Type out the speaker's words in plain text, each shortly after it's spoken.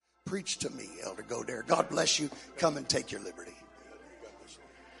preach to me, Elder Goddard. God bless you. Come and take your liberty.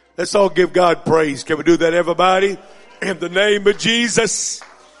 Let's all give God praise. Can we do that, everybody? In the name of Jesus,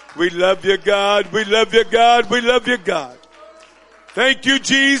 we love you, God. We love you, God. We love you, God. Thank you,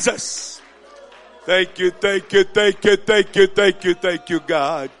 Jesus. Thank you, thank you, thank you, thank you, thank you, thank you,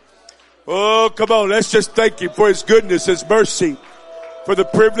 God. Oh, come on. Let's just thank him for his goodness, his mercy, for the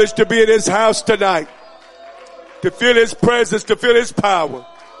privilege to be in his house tonight, to feel his presence, to feel his power.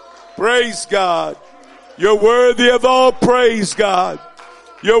 Praise God. You're worthy of all praise, God.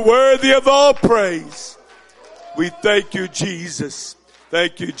 You're worthy of all praise. We thank you, Jesus.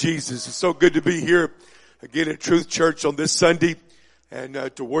 Thank you, Jesus. It's so good to be here again at Truth Church on this Sunday and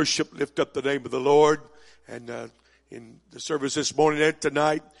to worship, lift up the name of the Lord. And in the service this morning and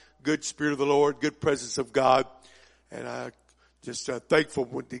tonight, good Spirit of the Lord, good presence of God. And I just thankful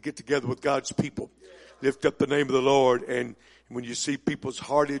when they get together with God's people, lift up the name of the Lord. And when you see people's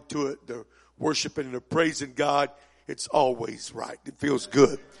heart into it, they're worshiping and they're praising God, it's always right. It feels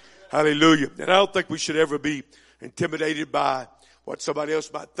good. Hallelujah. And I don't think we should ever be intimidated by what somebody else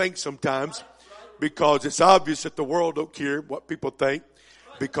might think sometimes, because it's obvious that the world don't care what people think,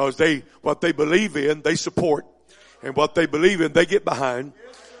 because what they believe in, they support, and what they believe in, they get behind,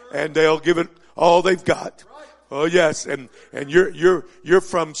 and they'll give it all they've got. Oh yes. And you're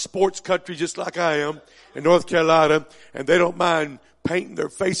from sports country just like I am in North Carolina, and they don't mind painting their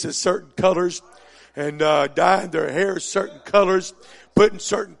faces certain colors and dyeing their hair certain colors, putting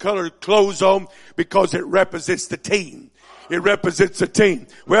certain colored clothes on because it represents the team. It represents the team.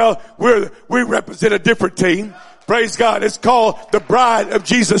 Well, we represent a different team. Praise God. It's called the Bride of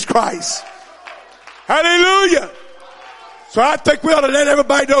Jesus Christ. Hallelujah. So I think we ought to let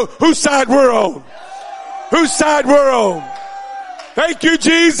everybody know whose side we're on. Whose side we're on. Thank you,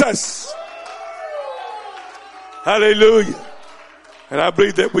 Jesus. Hallelujah. And I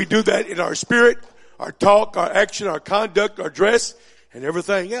believe that we do that in our spirit, our talk, our action, our conduct, our dress, and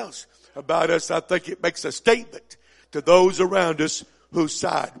everything else about us. I think it makes a statement to those around us whose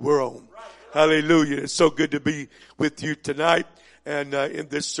side we're on. Hallelujah. It's so good to be with you tonight and in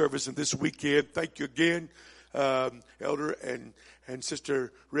this service and this weekend. Thank you again, Elder and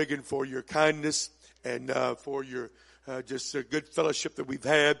Sister Reagan, for your kindness and for your just a good fellowship that we've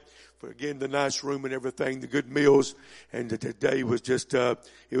had. For again, the nice room and everything, the good meals, and today was just it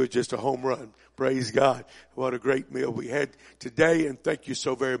was just a home run. Praise God! What a great meal we had today, and thank you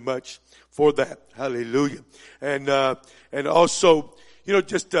so very much for that. Hallelujah! And also, you know,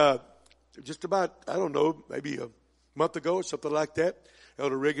 just about, I don't know, maybe a month ago or something like that,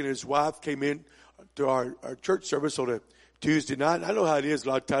 Elder Reagan and his wife came in to our church service on a Tuesday night. I know how it is a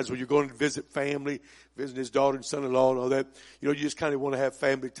lot of times when you're going to visit family, visiting his daughter and son-in-law and all that. You know, you just kind of want to have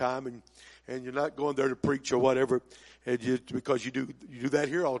family time, and you're not going there to preach or whatever, because you do that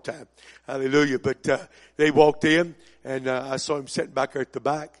here all the time. Hallelujah. But they walked in, and I saw him sitting back there at the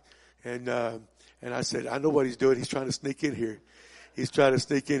back, and I said, I know what he's doing. He's trying to sneak in here. He's trying to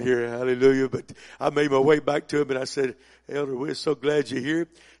sneak in here. Hallelujah. But I made my way back to him, and I said, Elder, we're so glad you're here.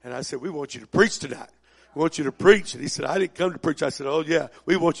 And I said, we want you to preach tonight. We want you to preach. And he said, I didn't come to preach. I said, oh yeah,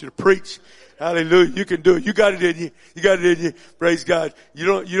 we want you to preach. Hallelujah. You can do it. You got it in you. You got it in you. Praise God. You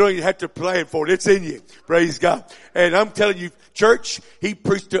don't even have to plan for it. It's in you. Praise God. And I'm telling you, church, he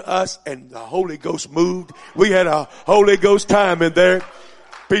preached to us and the Holy Ghost moved. We had a Holy Ghost time in there.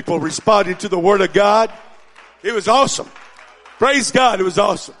 People responded to the Word of God. It was awesome. Praise God. It was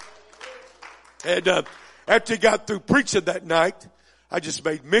awesome. And after he got through preaching that night, I just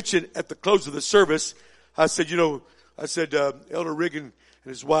made mention at the close of the service. I said, Elder Reagan and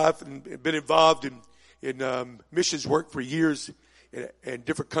his wife have been involved in missions work for years in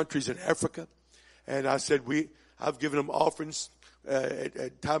different countries in Africa. And I said, I've given them offerings at a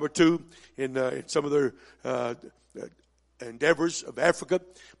time or two in some of their endeavors of Africa.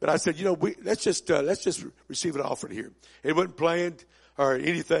 But I said, let's just receive an offering here. It wasn't planned or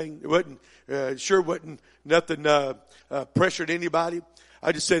anything. It wasn't nothing pressured anybody.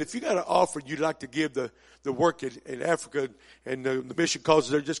 I just said, if you got an offering you'd like to give the work in Africa and the mission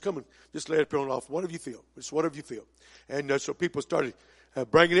causes there, just come and just lay it up on an offering. Whatever you feel. Just whatever you feel. And so people started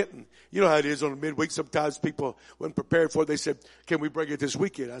bringing it. And you know how it is on the midweek. Sometimes people weren't prepared for it. They said, can we bring it this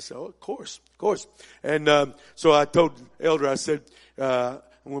weekend? I said, oh, of course. And so I told Elder, I said, I'm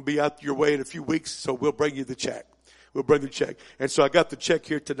going to be out your way in a few weeks, so we'll bring you the check. We'll bring the check. And so I got the check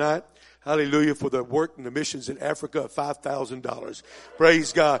here tonight. Hallelujah, for the work and the missions in Africa of $5,000.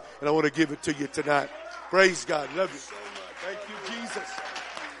 Praise God. And I want to give it to you tonight. Praise God. Love you so much. Thank you, Jesus.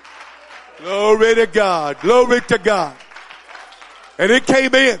 Glory to God. Glory to God. And it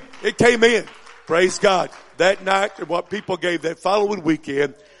came in. Praise God. That night and what people gave that following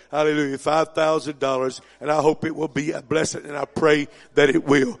weekend, hallelujah, $5,000, and I hope it will be a blessing, and I pray that it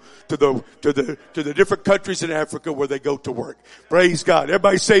will to the different countries in Africa where they go to work. Praise God.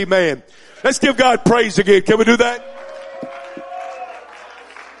 Everybody say amen. Let's give God praise again. Can we do that?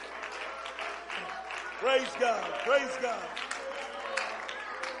 Praise God. Praise God.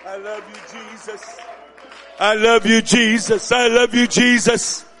 I love you, Jesus. I love you, Jesus. I love you,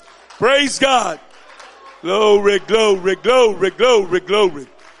 Jesus. Praise God. Glory, glory, glory, glory, glory.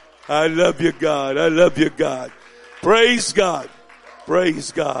 I love you, God. I love you, God. Praise God.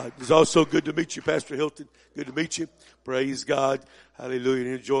 Praise God. It's also good to meet you, Pastor Hilton. Good to meet you. Praise God. Hallelujah.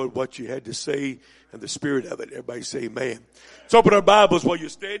 And enjoy what you had to say and the spirit of it. Everybody say amen. Let's open our Bibles while you're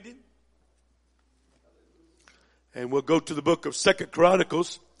standing. And we'll go to the book of 2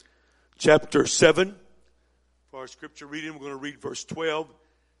 Chronicles, chapter 7. For our scripture reading, we're going to read verse 12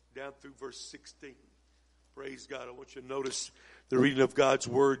 down through verse 16. Praise God. I want you to notice the reading of God's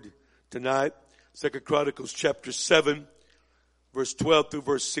word tonight. 2 Chronicles chapter 7, verse 12 through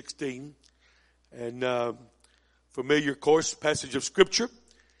verse 16. And familiar, of course, passage of scripture.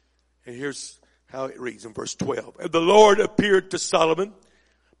 And here's how it reads in verse 12. And the Lord appeared to Solomon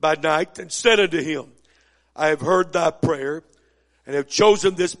by night and said unto him, I have heard thy prayer and have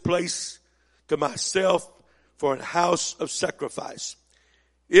chosen this place to myself for an house of sacrifice.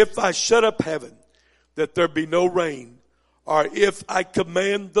 If I shut up heaven, that there be no rain, or if I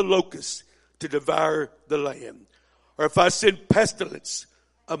command the locusts to devour the land, or if I send pestilence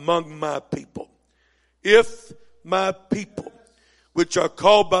among my people. If my people, which are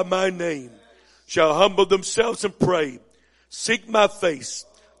called by my name, shall humble themselves and pray, seek my face,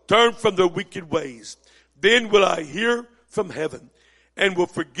 turn from their wicked ways, then will I hear from heaven and will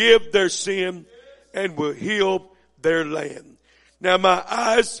forgive their sin and will heal their land. Now my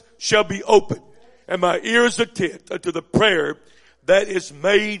eyes shall be open and my ears attent unto the prayer that is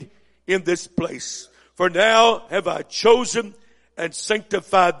made in this place. For now have I chosen and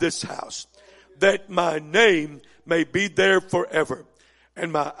sanctified this house, that my name may be there forever,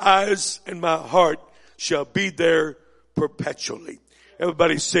 and my eyes and my heart shall be there perpetually.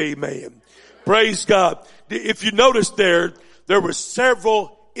 Everybody say amen. Praise God. If you notice there were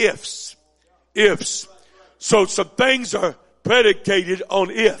several ifs. Ifs. So some things are predicated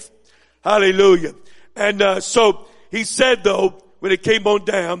on if. Hallelujah. And so he said, though, when it came on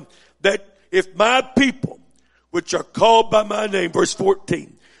down, that if my people, which are called by my name, verse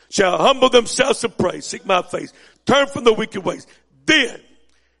 14, shall humble themselves and pray, seek my face, turn from the wicked ways, then,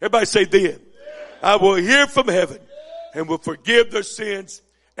 everybody say then, I will hear from heaven and will forgive their sins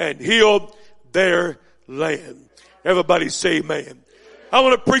and heal their land. Everybody say amen. I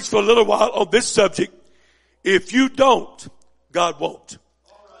want to preach for a little while on this subject. If you don't, God won't.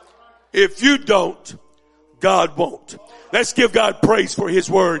 If you don't, God won't. Let's give God praise for his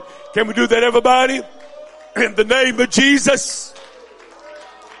word. Can we do that, everybody? In the name of Jesus.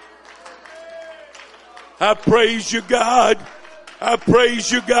 I praise you, God. I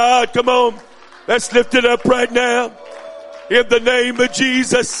praise you, God. Come on. Let's lift it up right now. In the name of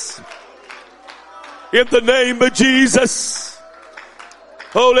Jesus. In the name of Jesus.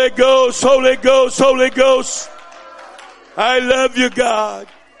 Holy Ghost, Holy Ghost, Holy Ghost. I love you, God.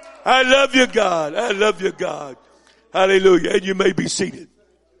 I love you, God. I love you, God. Hallelujah. And you may be seated.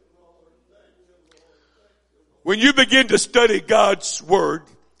 When you begin to study God's word,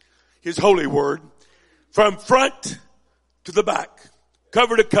 his holy word, from front to the back,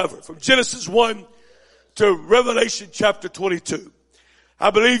 cover to cover, from Genesis 1 to Revelation chapter 22,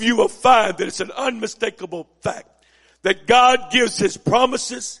 I believe you will find that it's an unmistakable fact that God gives his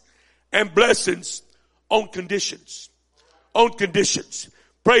promises and blessings on conditions. On conditions.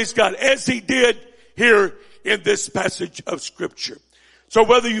 Praise God. As he did here in this passage of scripture. So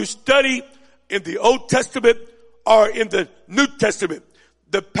whether you study in the Old Testament or in the New Testament,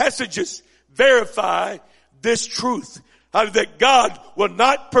 the passages verify this truth. That God will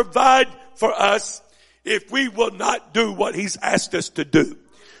not provide for us if we will not do what he's asked us to do.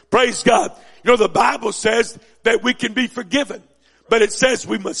 Praise God. You know, the Bible says that we can be forgiven, but it says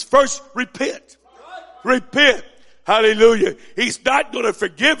we must first repent. Repent. Hallelujah. He's not going to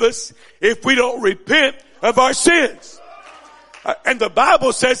forgive us if we don't repent of our sins. And the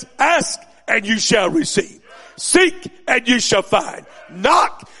Bible says, ask and you shall receive. Seek and you shall find.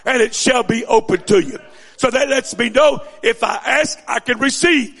 Knock and it shall be open to you. So that lets me know if I ask, I can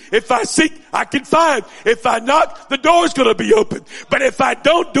receive. If I seek, I can find. If I knock, the door's going to be open. But if I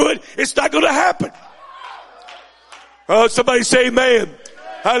don't do it, it's not going to happen. Oh, somebody say amen.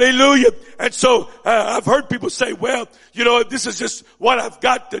 Hallelujah. And so I've heard people say, well, you know, this is just what I've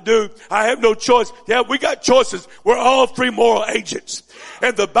got to do. I have no choice. Yeah, we got choices. We're all free moral agents.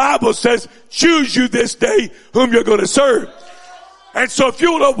 And the Bible says, choose you this day whom you're going to serve. And so if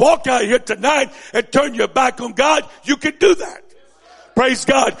you want to walk out here tonight and turn your back on God, you can do that. Praise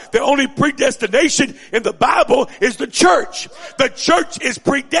God. The only predestination in the Bible is the church. The church is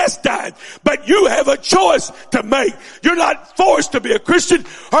predestined, but you have a choice to make. You're not forced to be a Christian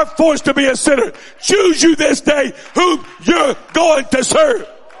or forced to be a sinner. Choose you this day whom you're going to serve.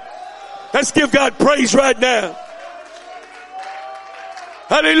 Let's give God praise right now.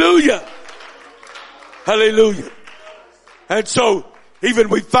 Hallelujah. Hallelujah. And so even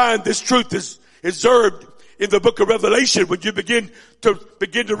we find this truth is observed in the book of Revelation. When you begin to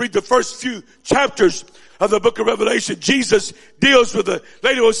read the first few chapters of the book of Revelation, Jesus deals with the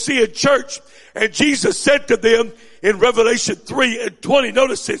Laodicean church. And Jesus said to them in Revelation 3:20,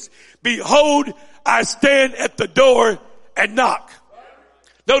 notice this, behold, I stand at the door and knock.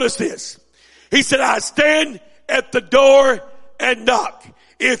 Notice this. He said, I stand at the door and knock.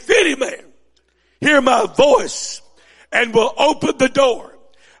 If any man hear my voice and will open the door,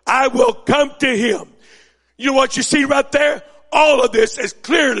 I will come to him. You know what you see right there? All of this is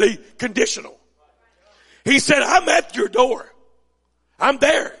clearly conditional. He said, I'm at your door. I'm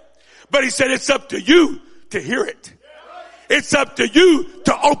there. But he said, it's up to you to hear it. It's up to you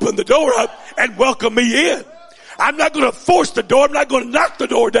to open the door up and welcome me in. I'm not going to force the door. I'm not going to knock the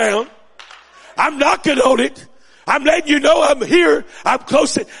door down. I'm knocking on it. I'm letting you know I'm here. I'm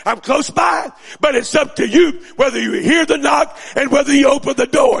close by. But it's up to you whether you hear the knock and whether you open the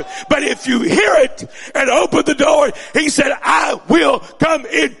door. But if you hear it and open the door, he said, I will come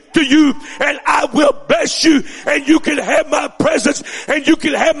into you and I will bless you, and you can have my presence and you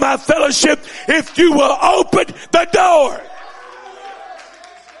can have my fellowship if you will open the door.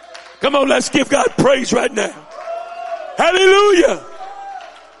 Come on, let's give God praise right now. Hallelujah.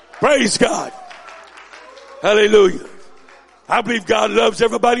 Praise God. Hallelujah. I believe God loves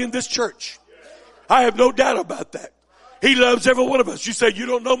everybody in this church. I have no doubt about that. He loves every one of us. You say, you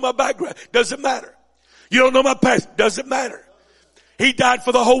don't know my background. Doesn't matter. You don't know my past. Doesn't matter. He died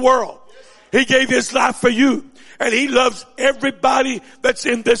for the whole world. He gave his life for you. And he loves everybody that's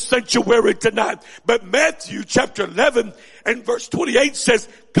in this sanctuary tonight. But Matthew chapter 11 and verse 28 says,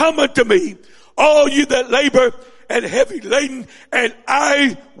 come unto me, all you that labor and heavy laden, and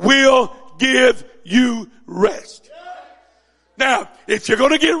I will give you rest. Now, if you're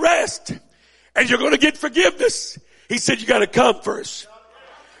going to get rest and you're going to get forgiveness, he said you got to come first.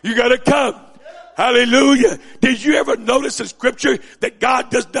 You got to come. Hallelujah. Did you ever notice in scripture that God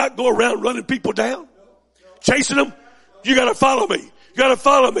does not go around running people down, chasing them? You got to follow me. You got to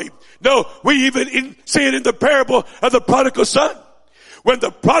follow me. No, we even see it in the parable of the prodigal son. When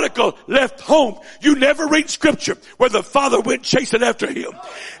the prodigal left home, you never read scripture where the father went chasing after him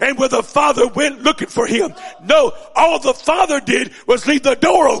and where the father went looking for him. No, all the father did was leave the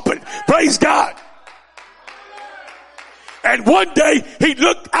door open. Praise God. And one day he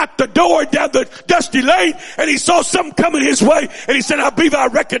looked at the door down the dusty lane and he saw something coming his way, and he said, I believe I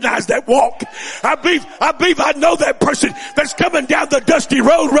recognize that walk. I believe I know that person that's coming down the dusty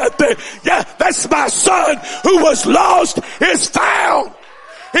road right there. Yeah, that's my son who was lost is found.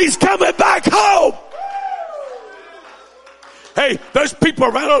 He's coming back home. Hey, there's people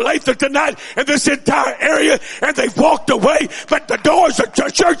around Olathe tonight in this entire area, and they've walked away, but the doors of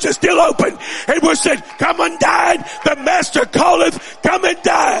the church are still open. And we said, come and dine. The master calleth, come and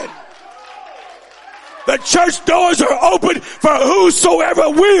dine. The church doors are open for whosoever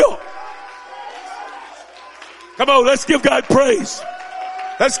will. Come on, let's give God praise.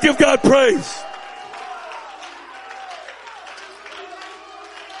 Let's give God praise.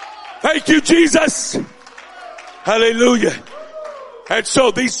 Thank you, Jesus. Hallelujah. And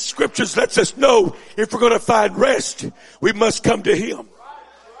so these scriptures lets us know if we're going to find rest, we must come to him.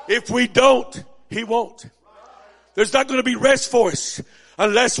 If we don't, he won't. There's not going to be rest for us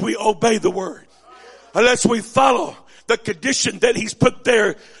unless we obey the word, unless we follow the condition that he's put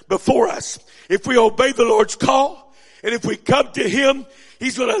there before us. If we obey the Lord's call, and if we come to him,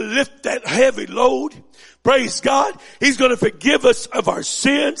 he's going to lift that heavy load. Praise God. He's going to forgive us of our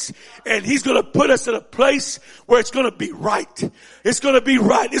sins, and he's going to put us in a place where it's going to be right. It's going to be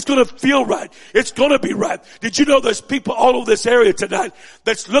right. It's going to feel right. It's going to be right. Did you know there's people all over this area tonight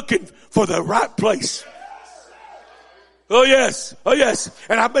that's looking for the right place? Oh yes. Oh yes.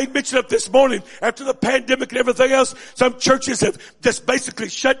 And I made mention of this morning, after the pandemic and everything else, some churches have just basically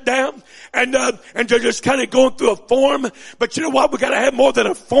shut down and they're just kind of going through a form. But you know what? We gotta have more than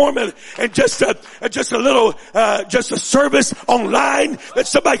a form and just a little, just a service online that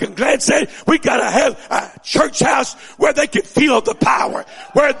somebody can glance at. We gotta have a church house where they can feel the power,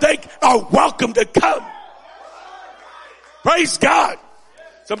 where they are welcome to come. Praise God.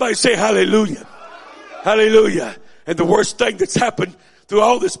 Somebody say hallelujah. Hallelujah. And the worst thing that's happened through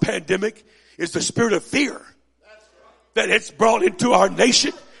all this pandemic is the spirit of fear that it's brought into our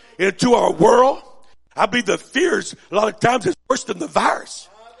nation, into our world. I believe the fears a lot of times is worse than the virus.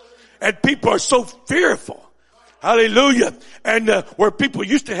 And people are so fearful. Hallelujah. And where people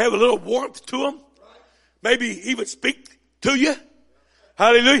used to have a little warmth to them, maybe even speak to you.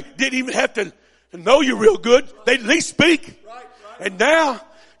 Hallelujah. Didn't even have to know you real good. They'd at least speak. And now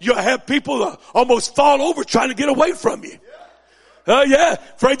you have people almost fall over trying to get away from you. Yeah,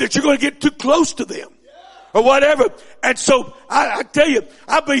 afraid that you're going to get too close to them or whatever. And so I tell you,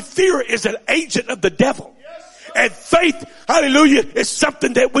 I believe fear is an agent of the devil. And faith, hallelujah, is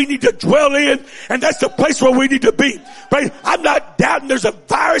something that we need to dwell in, and that's the place where we need to be. Right? I'm not doubting there's a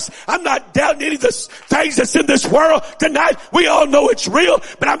virus. I'm not doubting any of the things that's in this world tonight. We all know it's real,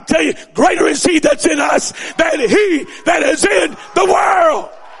 but I'm telling you, greater is He that's in us than he that is in the world.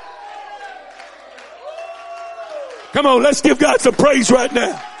 Come on, let's give God some praise right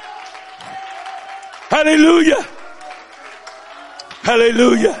now. Hallelujah.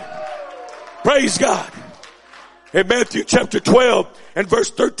 Hallelujah. Praise God. In Matthew chapter 12 and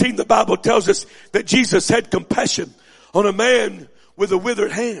verse 13, the Bible tells us that Jesus had compassion on a man with a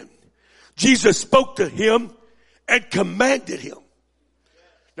withered hand. Jesus spoke to him and commanded him.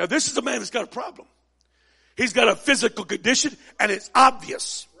 Now this is a man that's got a problem. He's got a physical condition and it's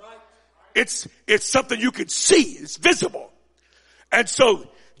obvious. It's something you can see. It's visible. And so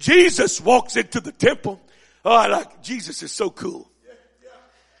Jesus walks into the temple. Oh, Jesus is so cool.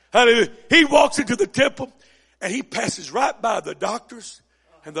 Hallelujah. He walks into the temple and he passes right by the doctors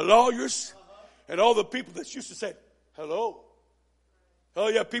and the lawyers and all the people that used to say, hello. Oh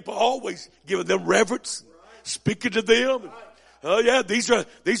yeah, people always giving them reverence, speaking to them. Oh yeah, these are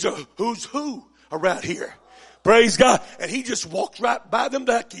who's who around here. Praise God. And he just walks right by them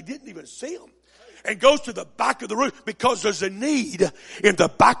like he didn't even see them. And goes to the back of the room because there's a need in the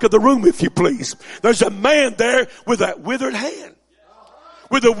back of the room, if you please. There's a man there with a withered hand.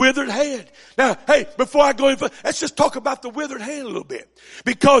 With a withered hand. Now, hey, before I go in, let's just talk about the withered hand a little bit.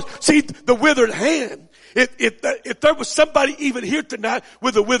 Because, see, the withered hand, if there was somebody even here tonight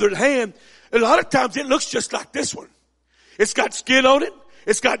with a withered hand, a lot of times it looks just like this one. It's got skin on it.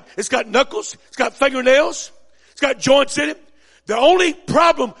 It's got knuckles. It's got fingernails. It's got joints in it. The only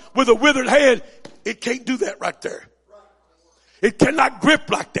problem with a withered hand, it can't do that right there. It cannot grip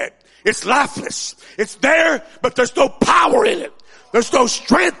like that. It's lifeless. It's there, but there's no power in it. There's no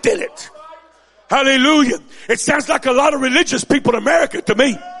strength in it. Hallelujah. It sounds like a lot of religious people in America to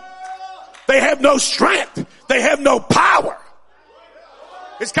me. They have no strength. They have no power.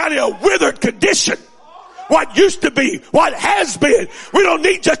 It's kind of a withered condition. What used to be, what has been. We don't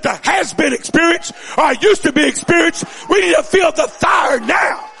need just a has been experience or a used to be experience. We need to feel the fire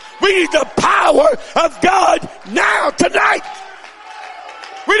now. We need the power of God now, tonight.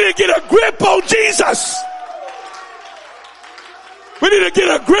 We need to get a grip on Jesus. We need to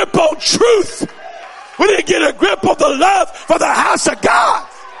get a grip on truth. We need to get a grip on the love for the house of God.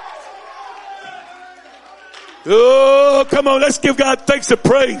 Oh, come on, let's give God thanks and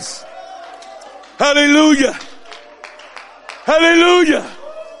praise. Hallelujah. Hallelujah.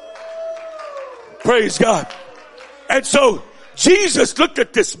 Praise God. And so Jesus looked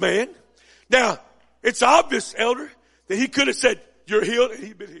at this man. Now, it's obvious, elder, that he could have said, you're healed, and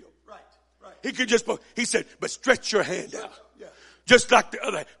he'd been healed. Right. He could just, he said, but stretch your hand out. Just like the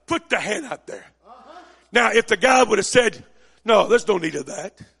other. Put the hand out there. Now, if the guy would have said, no, there's no need of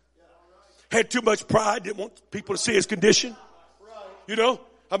that. Had too much pride, didn't want people to see his condition. You know,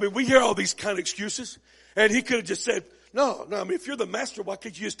 I mean, we hear all these kind of excuses. And he could have just said, no, I mean, if you're the master, why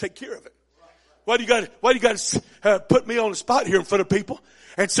can't you just take care of it? Why do you got to put me on the spot here in front of people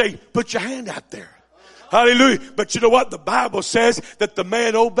and say, put your hand out there? Hallelujah. But you know what? The Bible says that the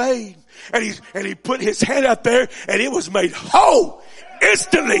man obeyed and he put his hand out there and it was made whole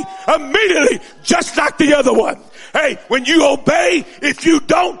instantly, immediately, just like the other one. Hey, when you obey, if you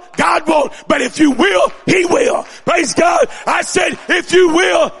don't, God won't. But if you will, He will. Praise God. I said, if you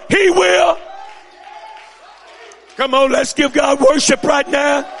will, He will. Come on, let's give God worship right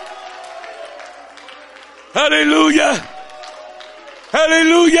now. Hallelujah.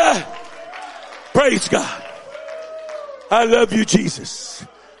 Hallelujah. Praise God. I love you, Jesus.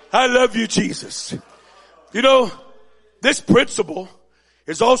 I love you, Jesus. You know, this principle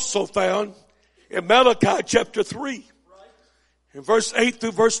is also found in Malachi chapter 3, in verse 8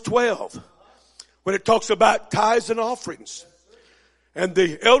 through verse 12, when it talks about tithes and offerings. And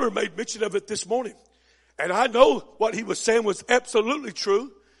the elder made mention of it this morning. And I know what he was saying was absolutely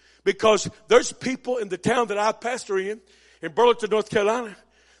true, because there's people in the town that I pastor in Burlington, North Carolina,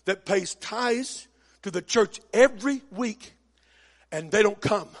 that pays tithes to the church every week, and they don't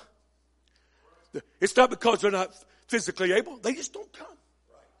come. It's not because they're not physically able. They just don't come.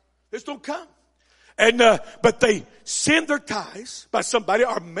 They just don't come. And, but they send their tithes by somebody,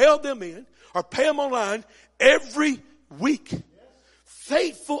 or mail them in, or pay them online every week.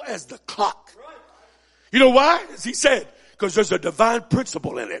 Faithful as the clock. You know why? As he said, because there's a divine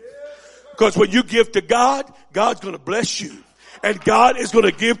principle in it. Because when you give to God, God's going to bless you. And God is going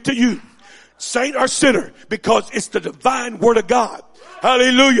to give to you. Saint or sinner, because it's the divine word of God.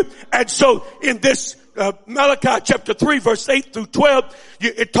 Hallelujah. And so in this Malachi chapter 3 verse 8 through 12,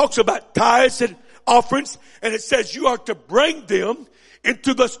 it talks about tithes and offerings, and it says you are to bring them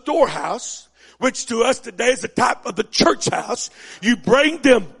into the storehouse, which to us today is the type of the church house. You bring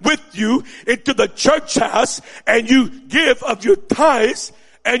them with you into the church house, and you give of your tithes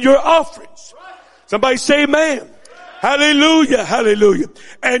and your offerings. Somebody say amen. Hallelujah, hallelujah.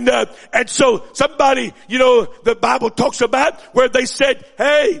 And so somebody, the Bible talks about where they said,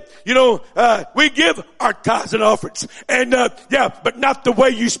 hey, we give our tithes and offerings. And, but not the way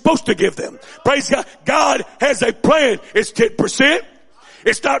you're supposed to give them. Praise God. God has a plan. It's 10%.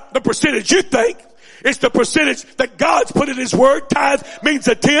 It's not the percentage you think. It's the percentage that God's put in His Word. Tithe means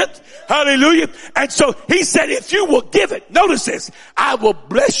a tenth. Hallelujah. And so He said, if you will give it, notice this, I will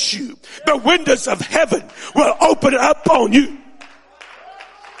bless you. The windows of heaven will open up on you.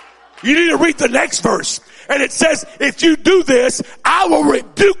 You need to read the next verse. And it says, if you do this, I will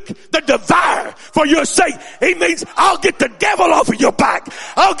rebuke the devourer for your sake. He means I'll get the devil off of your back.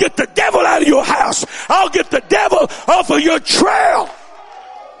 I'll get the devil out of your house. I'll get the devil off of your trail.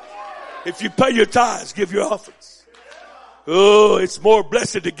 If you pay your tithes, give your offerings. Oh, it's more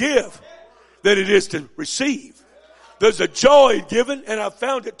blessed to give than it is to receive. There's a joy in giving, and I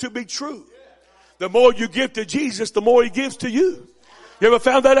found it to be true. The more you give to Jesus, the more He gives to you. You ever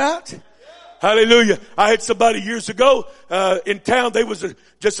found that out? Hallelujah. I had somebody years ago in town. They was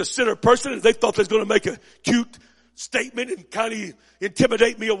just a sinner person, and they thought they was going to make a cute statement and kind of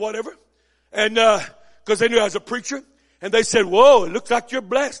intimidate me or whatever. And because they knew I was a preacher. And they said, whoa, it looks like you're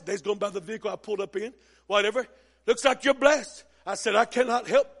blessed. They's going by the vehicle I pulled up in, whatever. Looks like you're blessed. I said, I cannot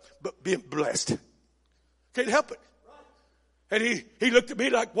help but being blessed. Can't help it. And he looked at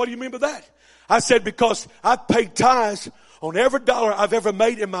me like, what do you mean by that? I said, because I've paid tithes on every dollar I've ever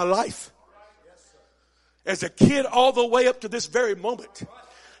made in my life. As a kid all the way up to this very moment.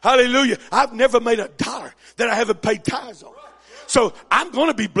 Hallelujah. I've never made a dollar that I haven't paid tithes on. So I'm going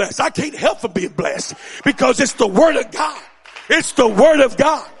to be blessed. I can't help from being blessed because it's the Word of God. It's the Word of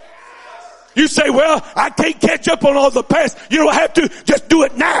God. You say, well, I can't catch up on all the past. You don't have to. Just do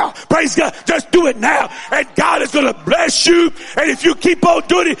it now. Praise God. Just do it now. And God is going to bless you. And if you keep on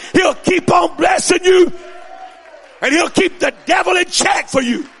doing it, He'll keep on blessing you. And He'll keep the devil in check for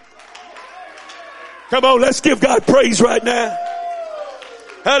you. Come on, let's give God praise right now.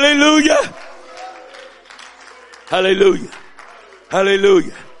 Hallelujah. Hallelujah.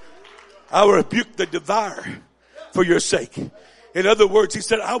 Hallelujah. I will rebuke the devourer for your sake. In other words, He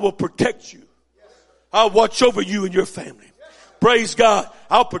said, I will protect you. I'll watch over you and your family. Praise God.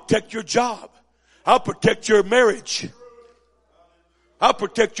 I'll protect your job. I'll protect your marriage. I'll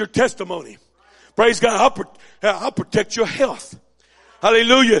protect your testimony. Praise God. I'll protect your health.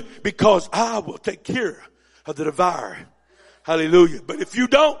 Hallelujah. Because I will take care of the devourer. Hallelujah. But if you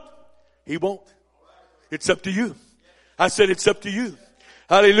don't, he won't. It's up to you. I said it's up to you.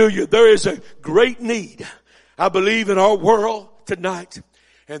 Hallelujah. There is a great need, I believe, in our world tonight.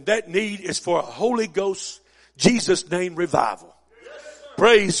 And that need is for a Holy Ghost, Jesus' name revival.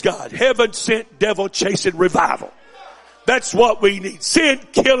 Praise God. Heaven sent, devil chasing revival. That's what we need. Sin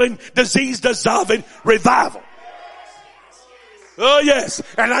killing, disease dissolving revival. Oh yes.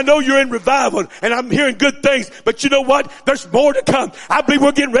 And I know you're in revival and I'm hearing good things, but you know what? There's more to come. I believe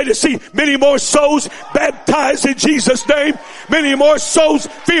we're getting ready to see many more souls baptized in Jesus' name. Many more souls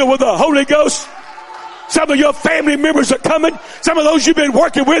filled with the Holy Ghost. Some of your family members are coming. Some of those you've been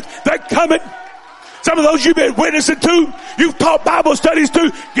working with, they're coming. Some of those you've been witnessing to, you've taught Bible studies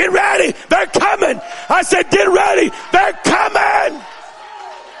to. Get ready. They're coming. I said, get ready. They're coming.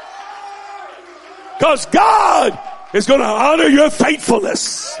 Because God is going to honor your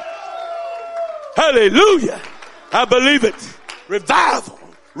faithfulness. Hallelujah. I believe it. Revival,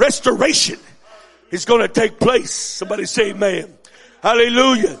 restoration is going to take place. Somebody say amen.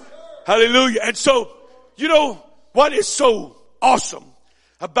 Hallelujah. Hallelujah. And so, you know what is so awesome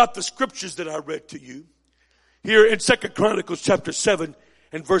about the scriptures that I read to you here in 2 Chronicles chapter 7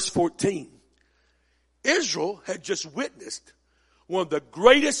 and verse 14. Israel had just witnessed one of the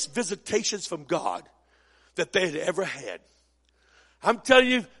greatest visitations from God that they had ever had. I'm telling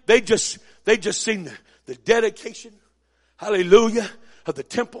you, they just seen the dedication, hallelujah, of the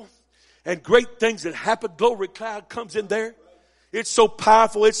temple, and great things that happened. Glory cloud comes in there. It's so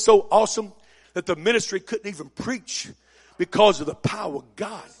powerful, it's so awesome that the ministry couldn't even preach because of the power of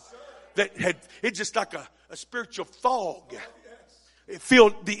God. That had, it's just like a spiritual fog. It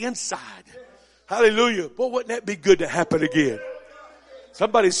filled the inside. Hallelujah. Boy, wouldn't that be good to happen again?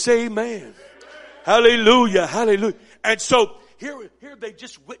 Somebody say amen. Hallelujah. Hallelujah. And so here they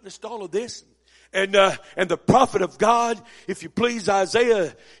just witnessed all of this. And the prophet of God, if you please,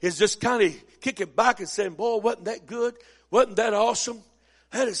 Isaiah, is just kind of kicking back and saying, boy, wasn't that good? Wasn't that awesome?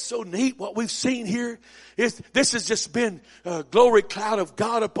 That is so neat what we've seen here. This has just been a glory cloud of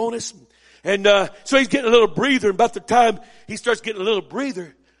God upon us. And so he's getting a little breather. And about the time he starts getting a little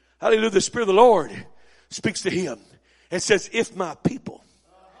breather, hallelujah, the Spirit of the Lord speaks to him and says, if my people,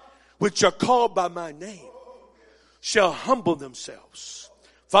 which are called by my name, shall humble themselves.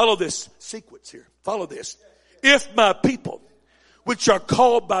 Follow this sequence here. Follow this. If my people, which are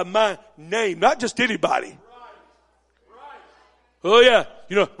called by my name, not just anybody. Oh yeah.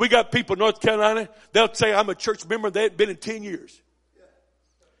 You know, we got people in North Carolina, they'll say I'm a church member, they ain't been in 10 years.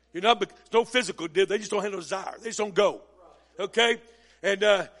 You know, but it's no physical deal. They just don't have no desire. They just don't go. Okay? And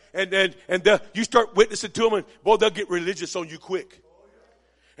you start witnessing to them and boy, they'll get religious on you quick.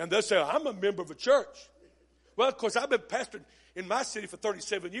 And they'll say, I'm a member of a church. Well, of course, I've been pastoring in my city for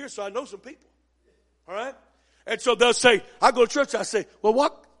 37 years, so I know some people. All right? And so they'll say, I go to church. I say, well,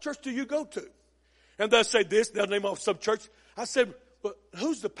 what church do you go to? And they'll say this. They'll name off some church. I said, but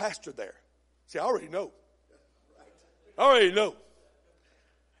who's the pastor there? See, I already know. I already know.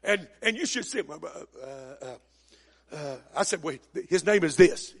 And you should say, I said, wait, his name is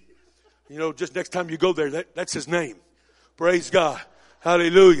this. You know, just next time you go there, that's his name. Praise God.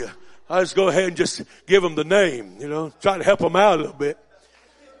 Hallelujah. I just go ahead and just give him the name, you know, try to help him out a little bit.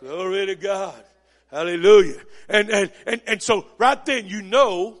 Glory to God. Hallelujah. And so right then you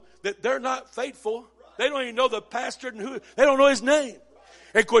know that they're not faithful. They don't even know the pastor and they don't know his name.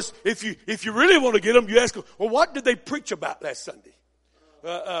 And of course, if you really want to get them, you ask them, well, what did they preach about last Sunday?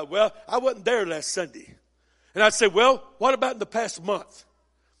 Well, I wasn't there last Sunday. And I'd say, well, what about in the past month?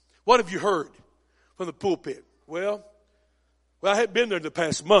 What have you heard from the pulpit? Well, I hadn't been there in the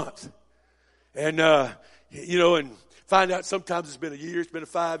past month. And, you know, and find out sometimes it's been a year, it's been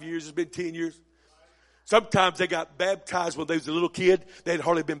 5 years, it's been 10 years. Sometimes they got baptized when they was a little kid. They had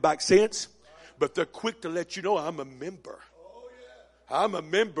hardly been back since. But they're quick to let you know, I'm a member. I'm a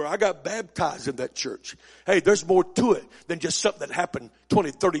member. I got baptized in that church. Hey, there's more to it than just something that happened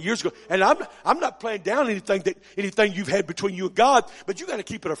 20, 30 years ago. And I'm not playing down anything you've had between you and God, but you got to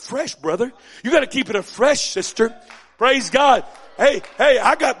keep it afresh, brother. You got to keep it afresh, sister. Praise God. Hey,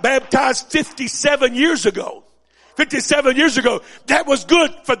 I got baptized 57 years ago. 57 years ago. That was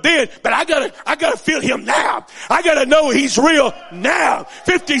good for then, but I gotta feel him now. I gotta know he's real now.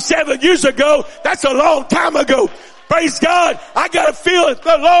 57 years ago, that's a long time ago. Praise God. I gotta feel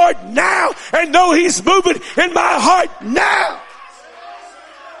the Lord now and know he's moving in my heart now.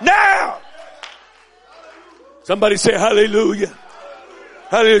 Now. Somebody say hallelujah.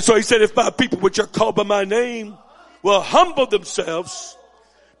 Hallelujah. So he said, if my people which are called by my name will humble themselves,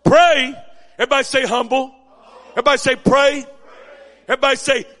 pray. Everybody say humble. Everybody say pray. Everybody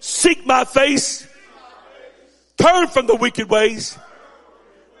say seek my face. Turn from the wicked ways.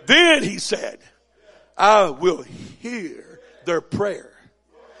 Then he said, I will hear their prayer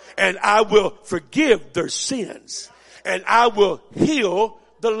and I will forgive their sins and I will heal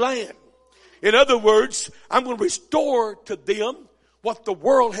the land. In other words, I'm going to restore to them what the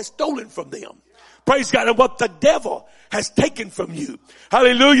world has stolen from them. Praise God. And what the devil has taken from you.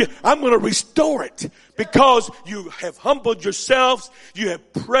 Hallelujah. I'm going to restore it because you have humbled yourselves. You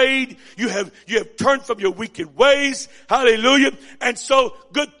have prayed. You have turned from your wicked ways. Hallelujah. And so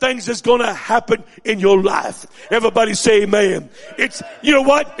good things is going to happen in your life. Everybody say amen. You know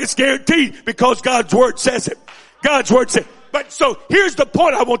what? It's guaranteed because God's word says it. God's word says it. But so here's the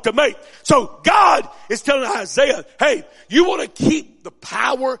point I want to make. So God is telling Isaiah, hey, you want to keep the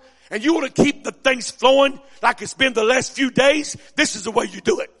power and you want to keep the things flowing like it's been the last few days, this is the way you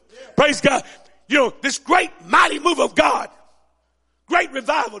do it. Praise God. You know, this great mighty move of God, great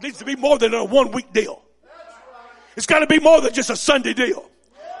revival needs to be more than a 1 week deal. It's got to be more than just a Sunday deal.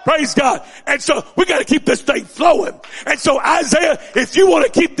 Praise God. And so we got to keep this thing flowing. And so Isaiah, if you want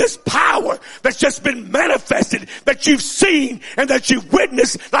to keep this power that's just been manifested, that you've seen and that you've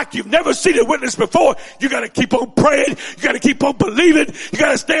witnessed like you've never seen it witnessed before, you got to keep on praying. You got to keep on believing. You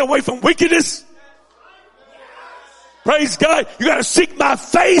got to stay away from wickedness. Praise God. You got to seek my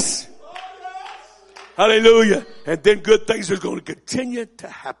face. Hallelujah. And then good things are going to continue to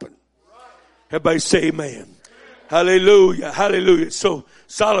happen. Everybody say amen. Hallelujah. Hallelujah. So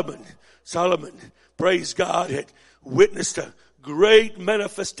Solomon, praise God, had witnessed a great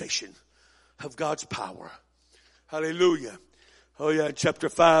manifestation of God's power. Hallelujah. Oh yeah, in chapter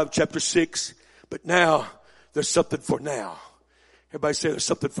 5, chapter 6. But now, there's something for now. Everybody say there's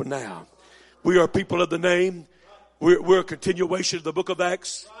something for now. We are people of the name. We're a continuation of the book of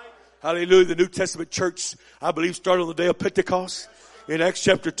Acts. Hallelujah. The New Testament church, I believe, started on the day of Pentecost. In Acts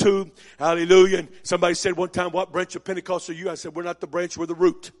chapter 2, hallelujah. And somebody said one time, what branch of Pentecost are you? I said, we're not the branch, we're the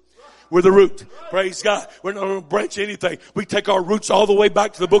root. We're the root. Praise God. We're not going to branch anything. We take our roots all the way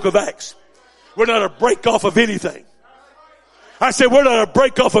back to the book of Acts. We're not a break off of anything. I said, we're not a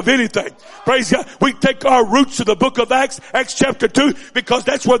break off of anything. Praise God. We take our roots to the book of Acts, Acts chapter 2, because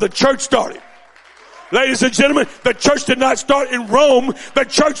that's where the church started. Ladies and gentlemen, the church did not start in Rome. The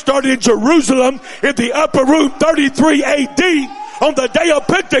church started in Jerusalem in the upper room 33 AD. On the day of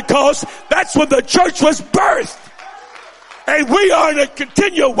Pentecost, that's when the church was birthed. And we are in a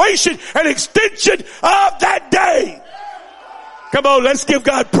continuation, an extension of that day. Come on, let's give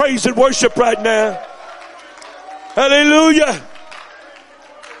God praise and worship right now. Hallelujah.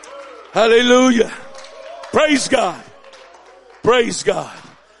 Hallelujah. Praise God. Praise God.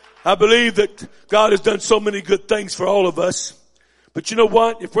 I believe that God has done so many good things for all of us. But you know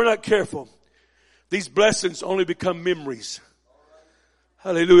what? If we're not careful, these blessings only become memories.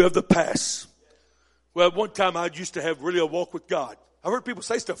 Hallelujah, of the past. Well, at one time I used to have really a walk with God. I've heard people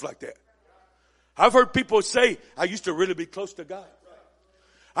say stuff like that. I've heard people say, I used to really be close to God.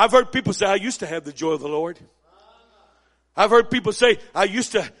 I've heard people say, I used to have the joy of the Lord. I've heard people say, I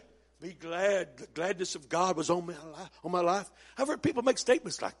used to be glad. The gladness of God was on my life. I've heard people make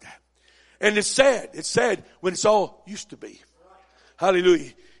statements like that. And it's sad. It's sad when it's all used to be.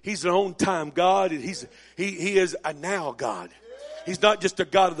 Hallelujah. He's an on-time God, and he is a now God. He's not just a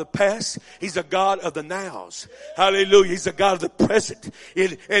God of the past. He's a God of the nows. Hallelujah. He's a God of the present.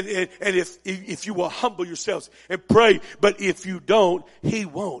 And if you will humble yourselves and pray, but if you don't, He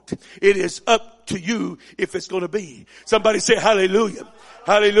won't. It is up to you if it's going to be. Somebody say hallelujah.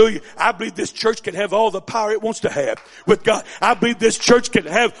 Hallelujah. I believe this church can have all the power it wants to have with God. I believe this church can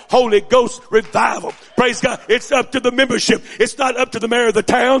have Holy Ghost revival. Praise God. It's up to the membership. It's not up to the mayor of the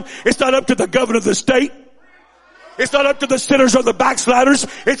town. It's not up to the governor of the state. It's not up to the sinners or the backsliders.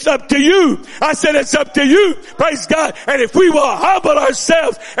 It's up to you. I said it's up to you. Praise God. And if we will humble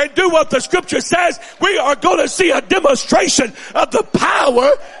ourselves and do what the scripture says, we are going to see a demonstration of the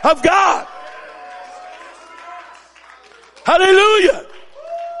power of God. Hallelujah.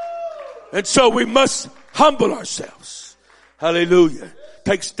 And so we must humble ourselves. Hallelujah.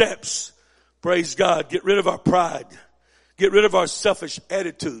 Take steps. Praise God. Get rid of our pride. Get rid of our selfish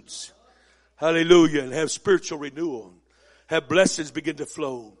attitudes. Hallelujah. And have spiritual renewal. Have blessings begin to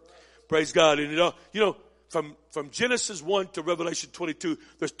flow. Praise God. And you know, from Genesis 1 to Revelation 22,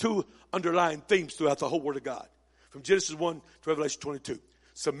 there's two underlying themes throughout the whole Word of God. From Genesis 1 to Revelation 22.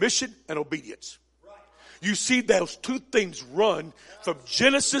 Submission and obedience. You see those two things run from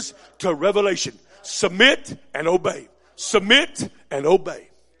Genesis to Revelation. Submit and obey. Submit and obey.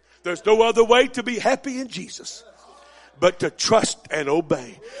 There's no other way to be happy in Jesus but to trust and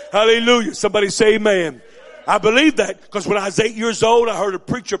obey. Hallelujah. Somebody say amen. I believe that because when I was 8 years old, I heard a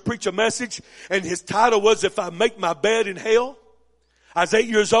preacher preach a message, and his title was, If I Make My Bed in Hell. I was 8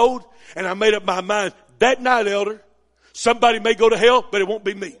 years old, and I made up my mind that night, elder, somebody may go to hell, but it won't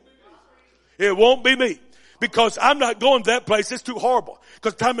be me. It won't be me. Because I'm not going to that place. It's too horrible.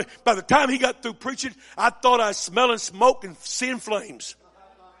 Because by the time he got through preaching, I thought I was smelling smoke and seeing flames.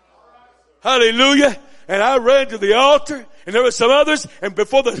 Hallelujah. And I ran to the altar, and there were some others, and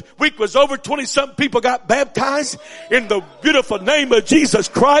before the week was over, 20-something people got baptized in the beautiful name of Jesus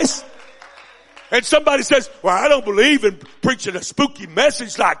Christ. And somebody says, well, I don't believe in preaching a spooky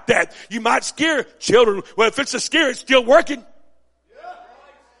message like that. You might scare children. Well, if it's a scare, it's still working.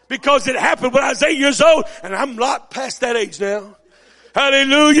 Because it happened when I was 8 years old, and I'm not past that age now.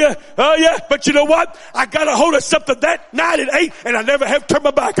 Hallelujah. Oh yeah. But you know what? I got a hold of something that night at 8, and I never have turned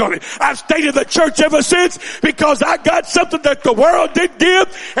my back on it. I've stayed in the church ever since because I got something that the world didn't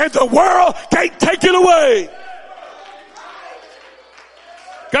give, and the world can't take it away.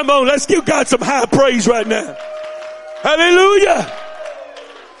 Come on, let's give God some high praise right now. Hallelujah.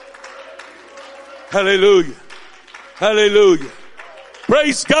 Hallelujah. Hallelujah.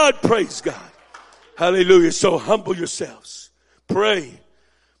 Praise God. Praise God. Hallelujah. So humble yourselves. Pray.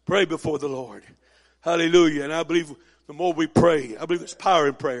 Pray before the Lord. Hallelujah. And I believe the more we pray, I believe there's power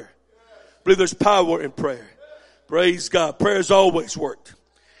in prayer. I believe there's power in prayer. Praise God. Prayer has always worked.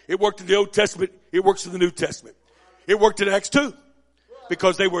 It worked in the Old Testament. It works in the New Testament. It worked in Acts 2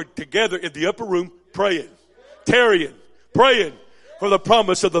 because they were together in the upper room praying, tarrying, praying for the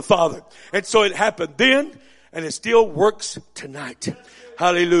promise of the Father. And so it happened then and it still works tonight.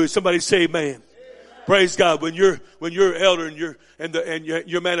 Hallelujah. Somebody say amen. Praise God. When your elder and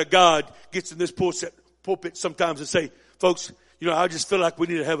your man of God gets in this pulpit sometimes and say, folks, I just feel like we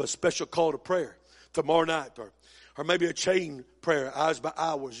need to have a special call to prayer tomorrow night or maybe a chain prayer, hours by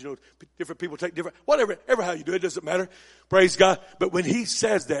hours, different people take different, whatever how you do it, doesn't matter. Praise God. But when he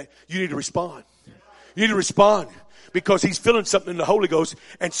says that, you need to respond. You need to respond because he's feeling something in the Holy Ghost.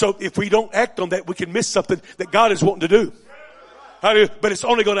 And so if we don't act on that, we can miss something that God is wanting to do. But it's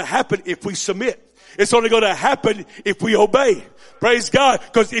only going to happen if we submit. It's only going to happen if we obey. Praise God.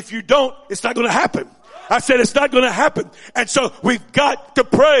 Because if you don't, it's not going to happen. I said it's not going to happen. And so we've got to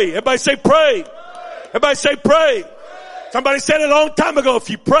pray. Everybody say pray. Everybody say pray. Somebody said it a long time ago. If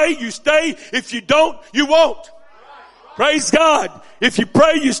you pray, you stay. If you don't, you won't. Praise God. If you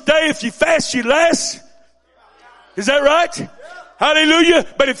pray, you stay. If you fast, you last. Is that right? Hallelujah.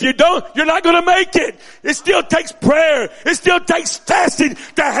 But if you don't, you're not going to make it. It still takes prayer. It still takes fasting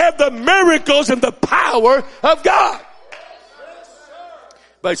to have the miracles and the power of God.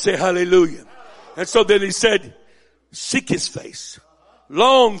 But say hallelujah. And so then he said, seek his face.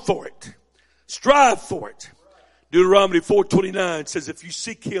 Long for it. Strive for it. Deuteronomy 4:29 says, if you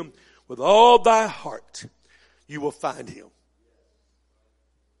seek him with all thy heart, you will find him.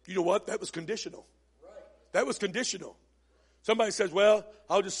 You know what? That was conditional. That was conditional. Somebody says, well,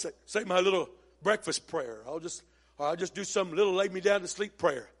 I'll just say my little breakfast prayer. I'll just do some little lay me down to sleep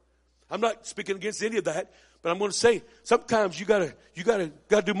prayer. I'm not speaking against any of that, but I'm going to say sometimes you gotta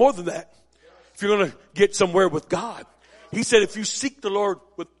do more than that. If you're going to get somewhere with God. He said, if you seek the Lord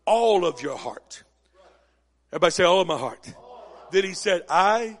with all of your heart. Everybody say all of my heart. Then he said,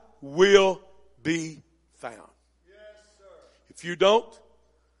 I will be found. If you don't,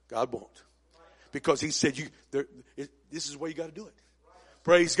 God won't. Because he said, this is where you got to do it.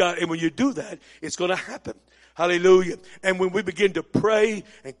 Praise God. And when you do that, it's going to happen. Hallelujah. And when we begin to pray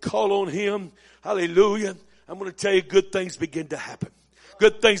and call on him, hallelujah, I'm going to tell you good things begin to happen.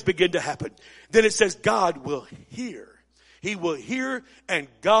 Good things begin to happen. Then it says God will hear. He will hear and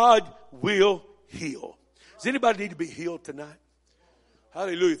God will heal. Does anybody need to be healed tonight?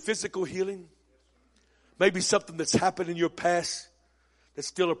 Hallelujah. Physical healing. Maybe something that's happened in your past that's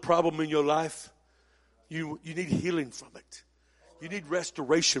still a problem in your life. You need healing from it. You need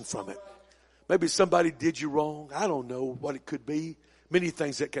restoration from it. Maybe somebody did you wrong. I don't know what it could be. Many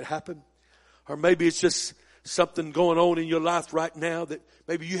things that could happen. Or maybe it's just something going on in your life right now that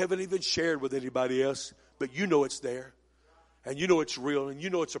maybe you haven't even shared with anybody else, but you know it's there. And you know it's real, and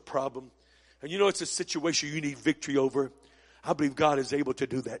you know it's a problem, and you know it's a situation you need victory over. I believe God is able to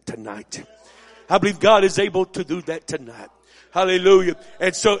do that tonight. I believe God is able to do that tonight. Hallelujah.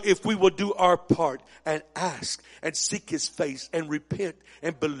 And so if we will do our part and ask and seek his face and repent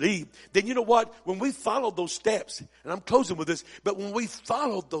and believe, then you know what? When we follow those steps, and I'm closing with this, but when we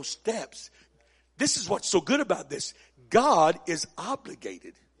follow those steps, this is what's so good about this. God is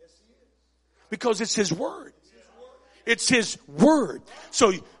obligated because it's his word. It's his word.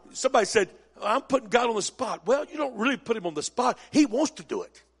 So somebody said, I'm putting God on the spot. Well, you don't really put him on the spot. He wants to do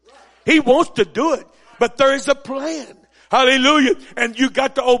it. He wants to do it. But there is a plan. Hallelujah. And you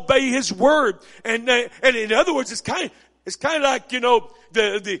got to obey his word. And in other words, it's kind of like,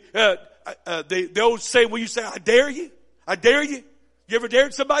 the old saying where you say, I dare you. I dare you. You ever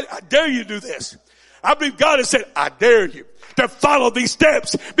dared somebody? I dare you to do this. I believe God has said, I dare you to follow these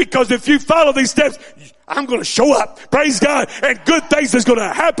steps, because if you follow these steps, I'm going to show up. Praise God. And good things is going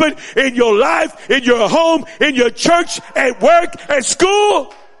to happen in your life, in your home, in your church, at work, at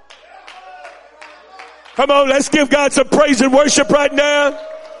school. Come on, let's give God some praise and worship right now.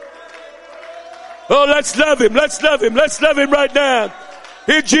 Oh, let's love him. Let's love him. Let's love him right now.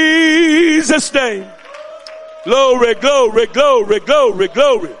 In Jesus' name. Glory, glory, glory, glory,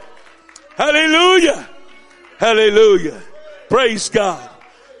 glory. Hallelujah. Hallelujah. Praise God.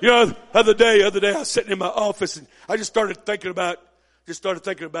 The other day I was sitting in my office and I just started thinking about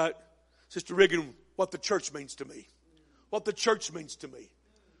Sister Regan, what the church means to me. What the church means to me.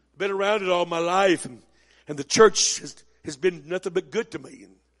 I've been around it all my life, and the church has been nothing but good to me.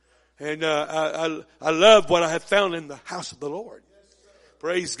 And I love what I have found in the house of the Lord.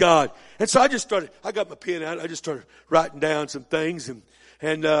 Praise God. And so I got my pen out. I just started writing down some things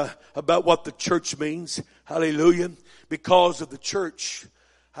and about what the church means. Hallelujah. Because of the church,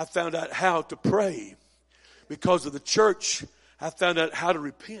 I found out how to pray. Because of the church, I found out how to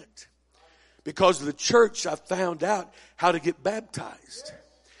repent. Because of the church, I found out how to get baptized.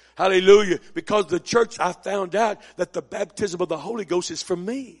 Hallelujah. Because of the church, I found out that the baptism of the Holy Ghost is for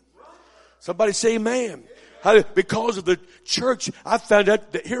me. Somebody say amen. Because of the church, I found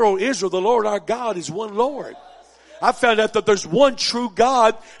out that here, O Israel, the Lord our God is one Lord. I found out that there's one true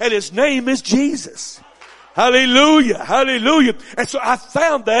God and His name is Jesus. Hallelujah. Hallelujah. And so I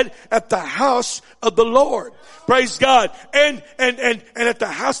found that at the house of the Lord. Praise God. And at the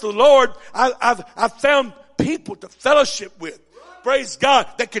house of the Lord, I found people to fellowship with. Praise God,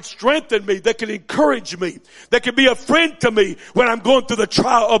 that can strengthen me, that can encourage me, that can be a friend to me when I'm going through the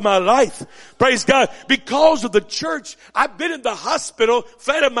trial of my life. Praise God. Because of the church, I've been in the hospital,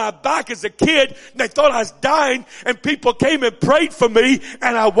 flat on my back as a kid, and they thought I was dying, and people came and prayed for me,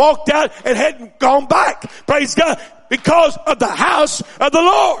 and I walked out and hadn't gone back. Praise God. Because of the house of the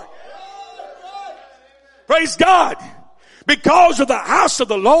Lord. Praise God. Because of the house of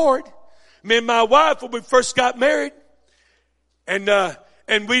the Lord, me and my wife, when we first got married,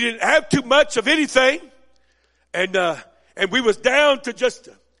 and we didn't have too much of anything. And we was down to just,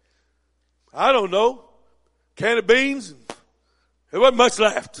 I don't know, can of beans. There wasn't much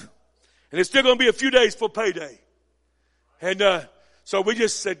left. And it's still going to be a few days for payday. And, so we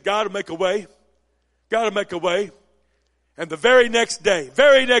just said, God will make a way. God will make a way. And the very next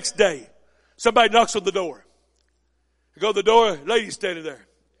day, somebody knocks on the door. I go to the door, a lady's standing there.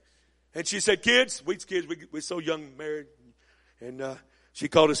 And she said, kids, we're so young, married. And she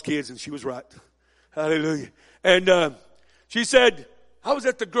called us kids, and she was right. Hallelujah. And she said, I was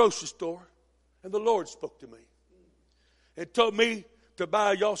at the grocery store, and the Lord spoke to me and told me to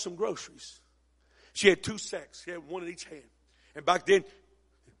buy y'all some groceries. She had 2 sacks. She had one in each hand. And back then,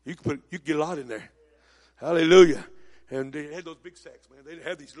 you could get a lot in there. Hallelujah. And they had those big sacks, man. They didn't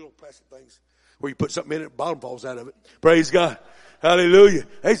have these little plastic things where you put something in it, the bottom falls out of it. Praise God. Hallelujah.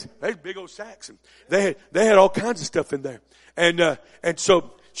 There's big old sacks. And they had all kinds of stuff in there. And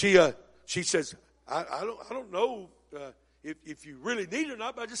so she says, I don't know, if you really need it or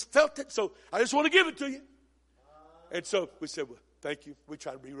not, but I just felt it. So I just want to give it to you. And so we said, well, thank you. We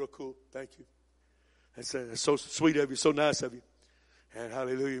try to be real cool. Thank you. I said, that's so sweet of you. So nice of you. And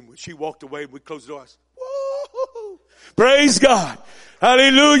hallelujah. And when she walked away, we closed the door. I said, woo! Praise God.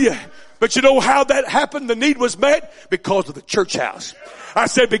 Hallelujah. But you know how that happened? The need was met because of the church house. I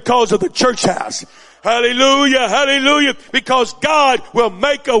said because of the church house. Hallelujah, hallelujah. Because God will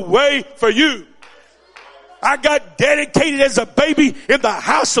make a way for you. I got dedicated as a baby in the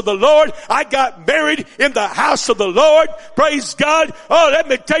house of the Lord. I got married in the house of the Lord. Praise God. Oh, let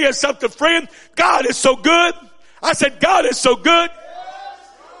me tell you something, friend. God is so good. I said, God is so good.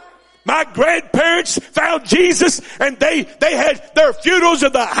 My grandparents found Jesus, and they had their funerals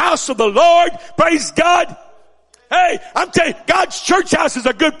in the house of the Lord. Praise God. Hey, I'm telling you, God's church house is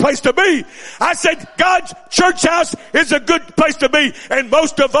a good place to be. I said, God's church house is a good place to be. And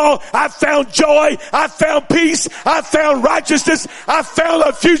most of all, I found joy. I found peace. I found righteousness. I found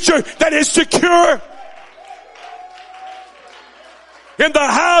a future that is secure in the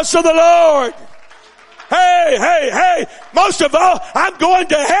house of the Lord. Hey. Most of all, I'm going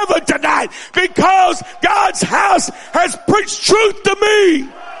to heaven tonight because God's house has preached truth to me.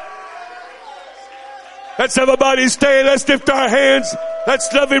 Let's everybody stand. Let's lift our hands.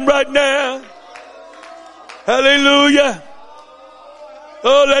 Let's love Him right now. Hallelujah.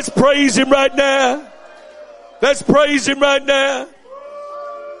 Oh, let's praise Him right now. Let's praise Him right now.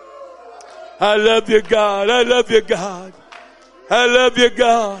 I love you, God. I love you, God. I love you,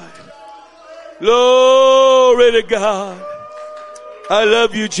 God. Glory to God. I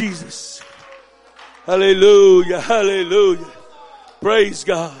love you, Jesus. Hallelujah. Hallelujah. Praise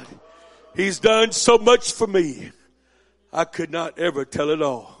God. He's done so much for me. I could not ever tell it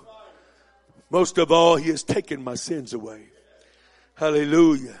all. Most of all, He has taken my sins away.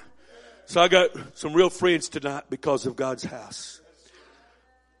 Hallelujah. So I got some real friends tonight because of God's house.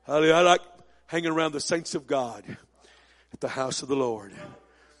 Hallelujah. I like hanging around the saints of God at the house of the Lord.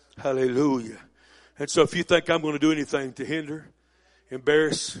 Hallelujah. And so if you think I'm going to do anything to hinder,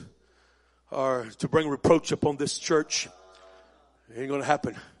 embarrass, or to bring reproach upon this church, it ain't going to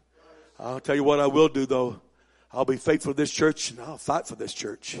happen. I'll tell you what I will do, though. I'll be faithful to this church, and I'll fight for this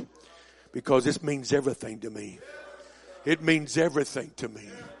church because this means everything to me. It means everything to me.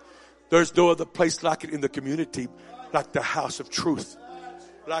 There's no other place like it in the community, like the house of truth.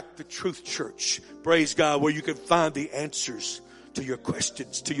 like the Truth Church. Praise God, where you can find the answers to your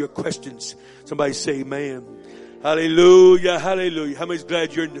questions, Somebody say amen. Hallelujah, hallelujah. How many's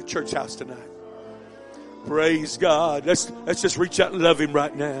glad you're in the church house tonight? Praise God. Let's just reach out and love Him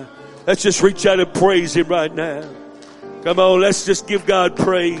right now. Let's just reach out and praise Him right now. Come on, let's just give God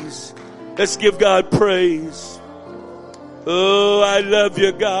praise. Let's give God praise. Oh, I love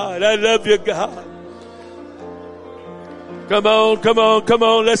you, God. I love you, God. Come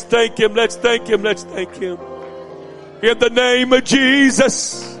on. Let's thank Him. Let's thank Him. In the name of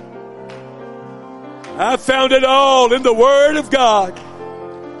Jesus. I found it all in the Word of God.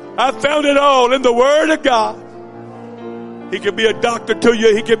 He can be a doctor to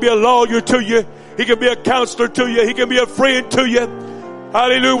you. He can be a lawyer to you. He can be a counselor to you. He can be a friend to you.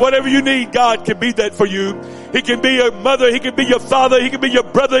 Hallelujah. Whatever you need, God can be that for you. He can be your mother. He can be your father. He can be your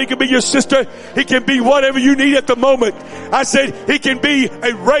brother. He can be your sister. He can be whatever you need at the moment. I said He can be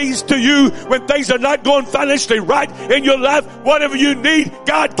a raise to you when things are not going financially right in your life. Whatever you need,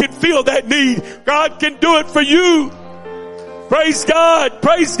 God can fill that need. God can do it for you. Praise God.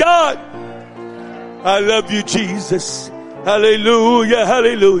 Praise God. I love you, Jesus. Hallelujah.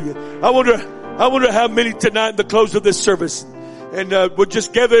 Hallelujah. I wonder how many tonight in the close of this service, and we'll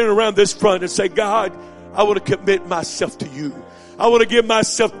just gather in around this front and say, God, I want to commit myself to you. I want to give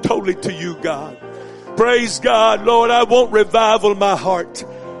myself totally to you, God. Praise God, Lord. I want revival in my heart.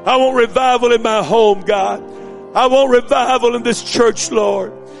 I want revival in my home, God. I want revival in this church,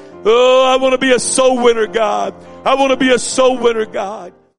 Lord. Oh, I want to be a soul winner, God. I want to be a soul winner, God.